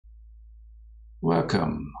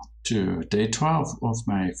Welcome to day 12 of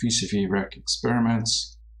my vcv-rack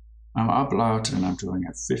experiments. I'm up loud and I'm doing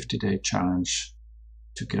a 50-day challenge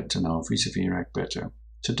to get to know vcv-rack better.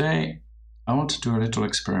 Today I want to do a little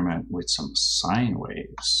experiment with some sine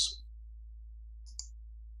waves.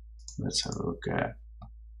 Let's have a look at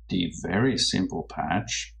the very simple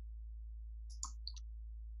patch.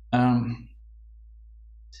 I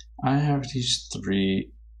have these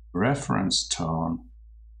three reference tone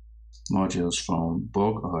modules from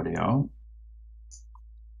Borg Audio,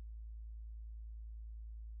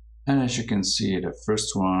 and as you can see, the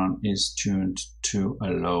first one is tuned to a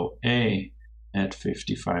low A at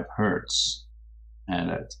 55 Hertz, and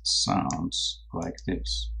it sounds like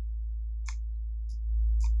this.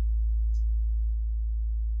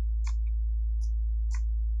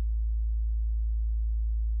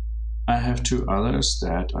 I have two others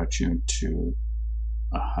that are tuned to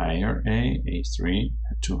a higher A, A3,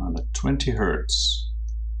 at 220 Hertz,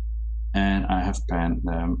 and I have panned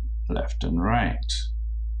them left and right,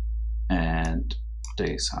 and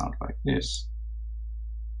they sound like this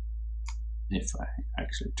if I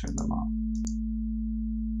actually turn them on.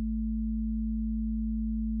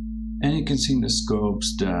 And you can see in the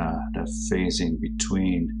scopes the phasing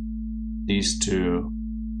between these two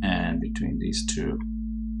and between these two.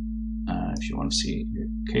 If you want to see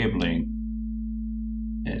the cabling,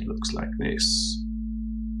 it looks like this.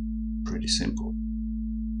 Pretty simple.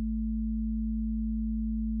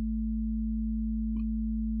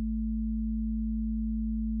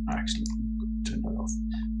 Actually, I'm going to turn that off.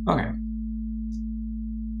 Okay.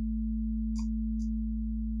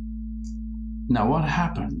 Now what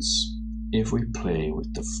happens if we play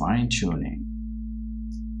with the fine tuning?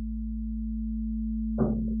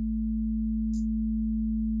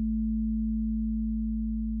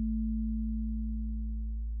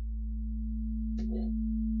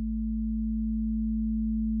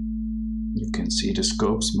 You can see the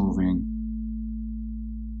scopes moving.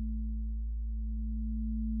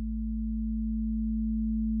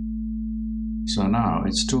 So now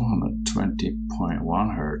it's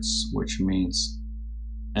 220.1 Hertz, which means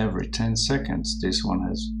every 10 seconds this one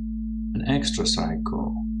has an extra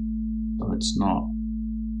cycle. So it's not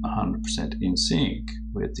 100% in sync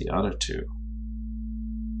with the other two.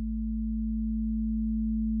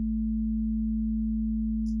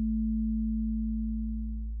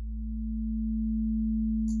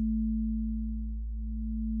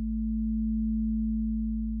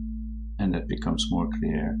 And that becomes more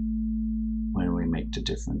clear when we make the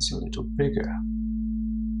difference a little bigger.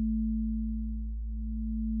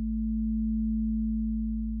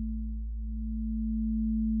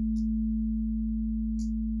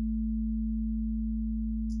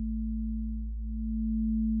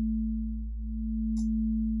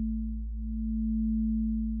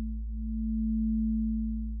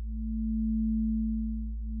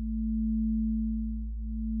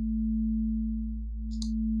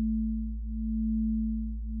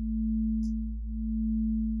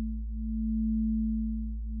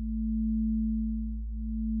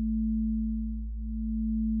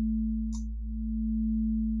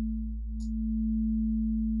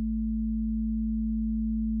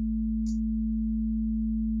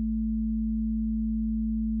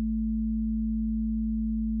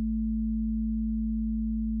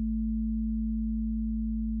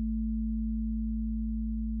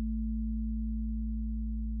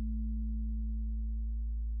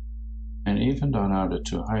 And even though now the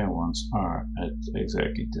two higher ones are at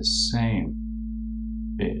exactly the same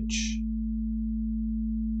pitch,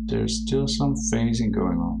 there's still some phasing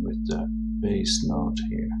going on with the bass note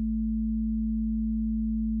here.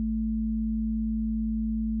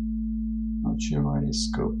 Not sure why this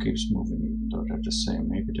scope keeps moving even though they're the same.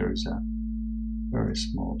 Maybe there is a very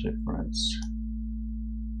small difference.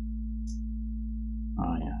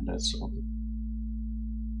 Oh yeah, that's all.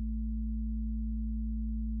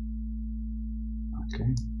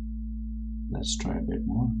 Okay, let's try a bit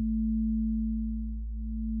more.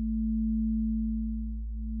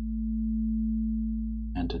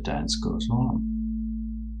 And the dance goes on.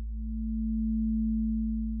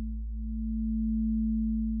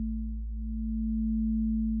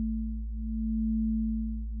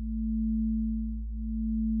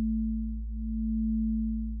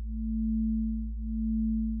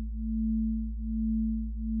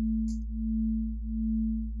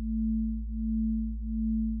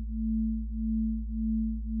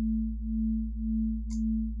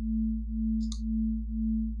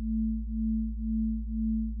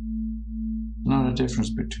 Now the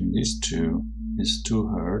difference between these two is 2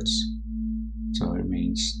 Hertz, so it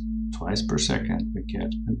means twice per second we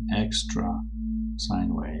get an extra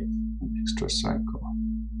sine wave. And extra cycle.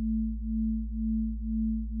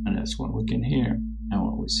 And that's what we can hear and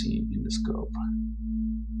what we see in the scope.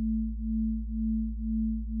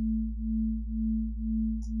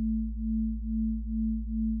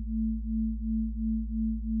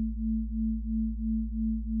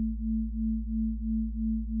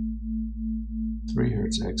 Three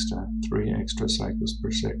hertz extra, 3 extra cycles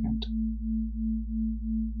per second.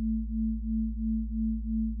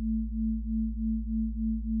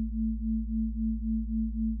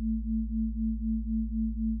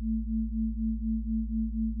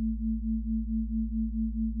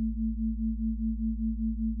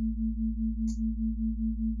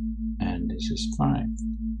 And this is fine.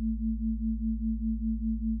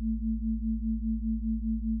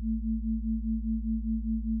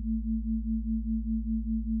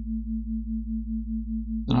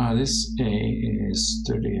 Now this A is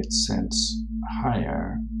 38 cents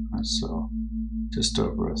higher, so just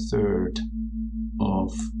over a third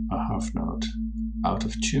of a half note out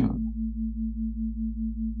of tune.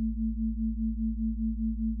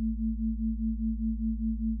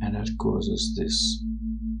 And that causes this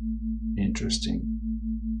interesting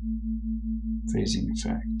phasing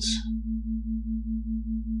effect.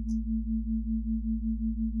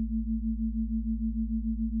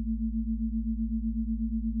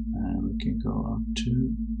 And we can go up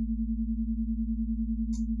to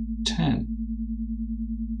 10.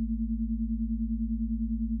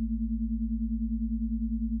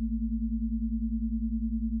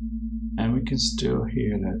 And we can still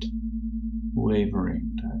hear that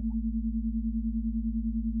wavering, that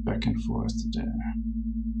back and forth there.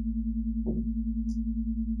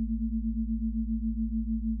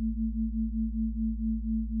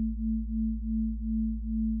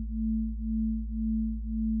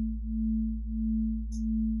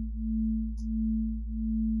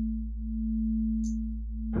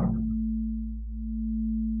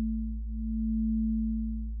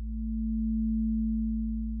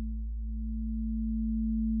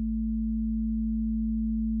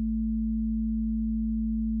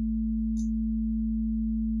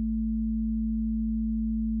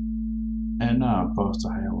 And now both the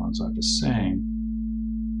higher ones are the same.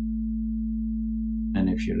 And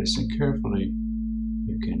if you listen carefully,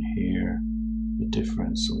 you can hear the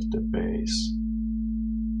difference with the bass.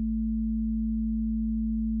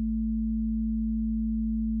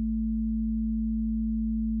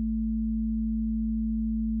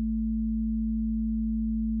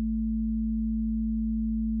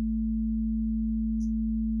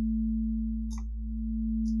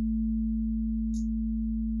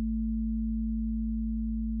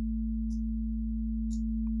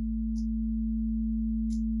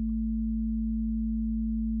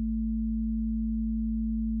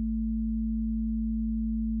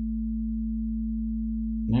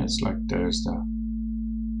 Yeah, it's like there's the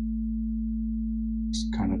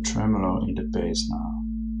kind of tremolo in the bass now.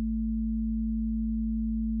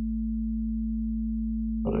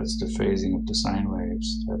 But it's the phasing of the sine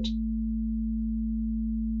waves that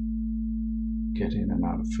get in and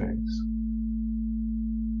out of phase.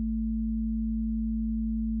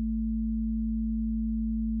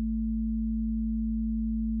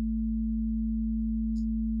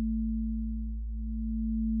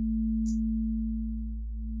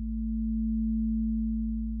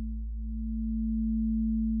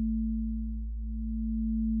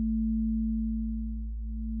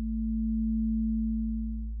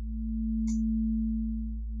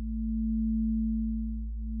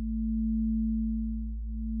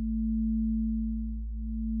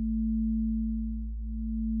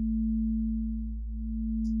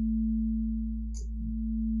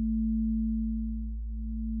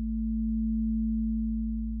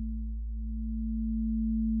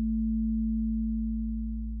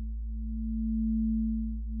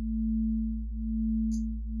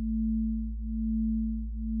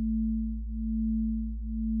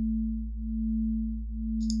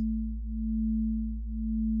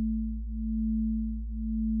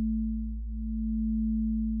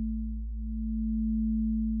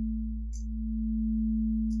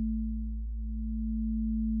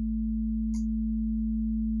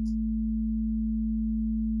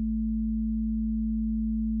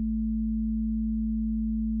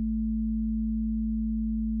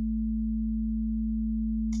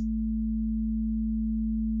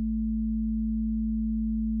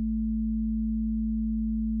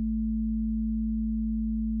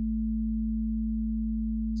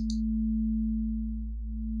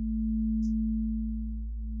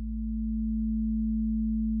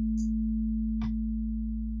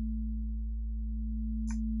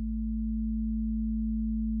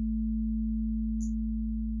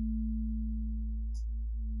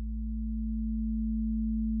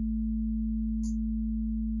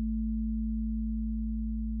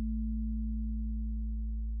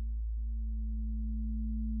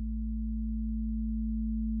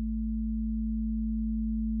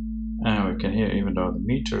 you can hear, even though the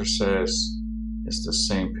meter says it's the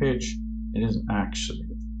same pitch, it isn't actually.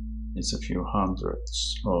 It's a few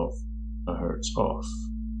hundredths of a hertz off.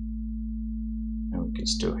 And we can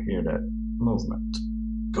still hear that movement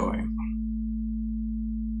going.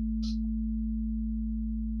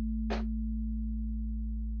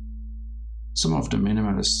 Some of the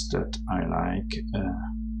minimalists that I like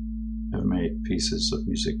have made pieces of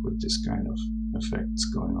music with this kind of effects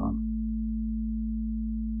going on.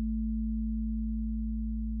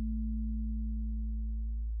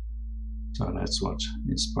 So that's what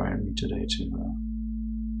inspired me today to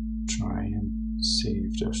try and see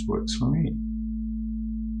if this works for me.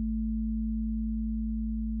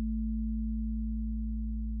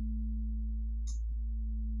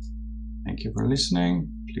 Thank you for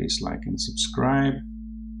listening. Please like and subscribe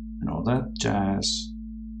and all that jazz.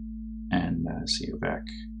 And see you back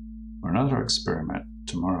for another experiment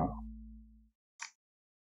tomorrow.